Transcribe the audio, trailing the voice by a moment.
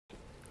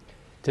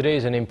Today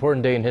is an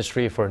important day in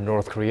history for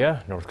North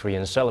Korea. North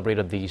Koreans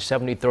celebrated the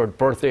 73rd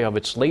birthday of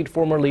its late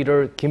former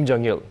leader, Kim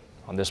Jong-il,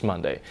 on this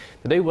Monday.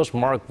 The day was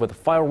marked with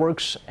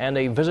fireworks and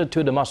a visit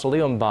to the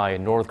mausoleum by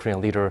North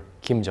Korean leader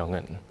Kim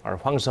Jong-un. Our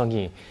Hwang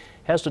Sung-hee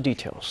has the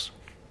details.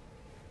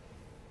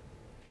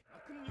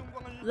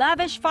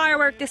 Lavish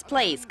firework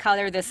displays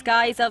color the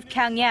skies of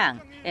Pyongyang.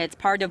 It's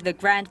part of the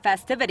grand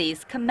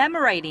festivities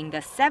commemorating the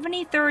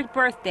 73rd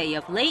birthday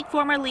of late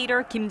former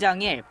leader Kim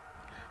Jong-il.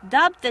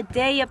 Dubbed the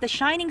Day of the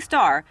Shining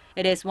Star,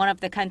 it is one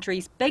of the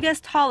country's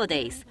biggest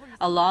holidays,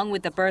 along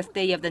with the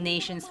birthday of the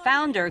nation's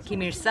founder,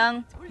 Kim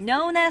Il-sung,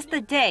 known as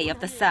the Day of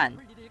the Sun.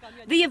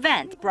 The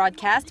event,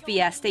 broadcast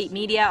via state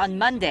media on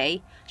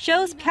Monday,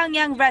 shows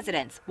Pyongyang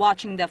residents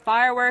watching the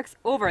fireworks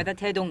over the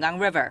Taedong-gang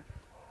River.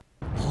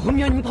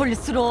 보면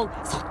볼수록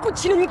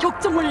솟구치는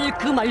격정을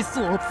금할 수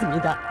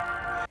없습니다.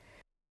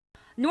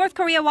 North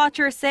Korea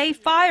watchers say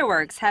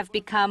fireworks have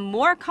become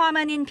more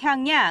common in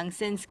Pyongyang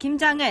since Kim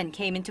Jong-un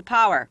came into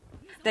power.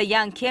 The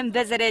young Kim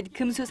visited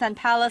Kumsusan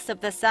Palace of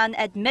the Sun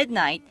at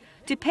midnight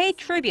to pay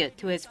tribute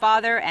to his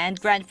father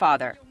and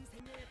grandfather.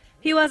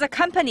 He was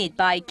accompanied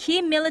by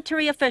key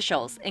military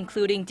officials,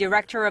 including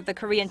Director of the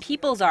Korean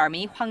People's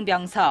Army,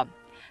 Hwang Sung-hee.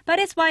 But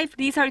his wife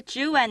Lee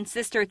Seol-ju and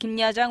sister Kim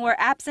Yo-jung were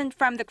absent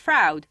from the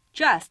crowd,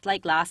 just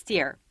like last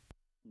year.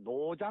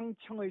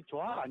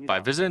 By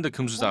visiting the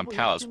Kumsusan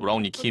Palace with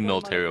only key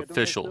military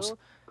officials,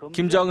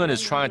 Kim Jong-un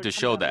is trying to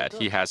show that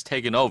he has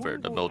taken over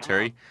the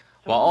military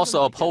while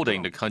also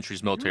upholding the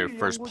country's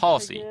military-first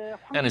policy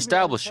and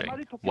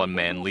establishing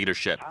one-man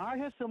leadership.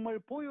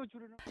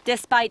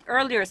 Despite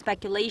earlier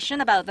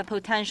speculation about the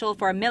potential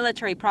for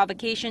military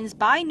provocations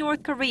by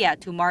North Korea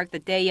to mark the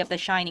Day of the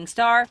Shining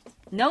Star,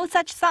 no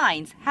such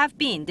signs have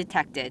been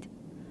detected.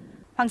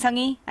 Hwang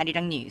Sung-hee,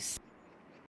 Arirang News.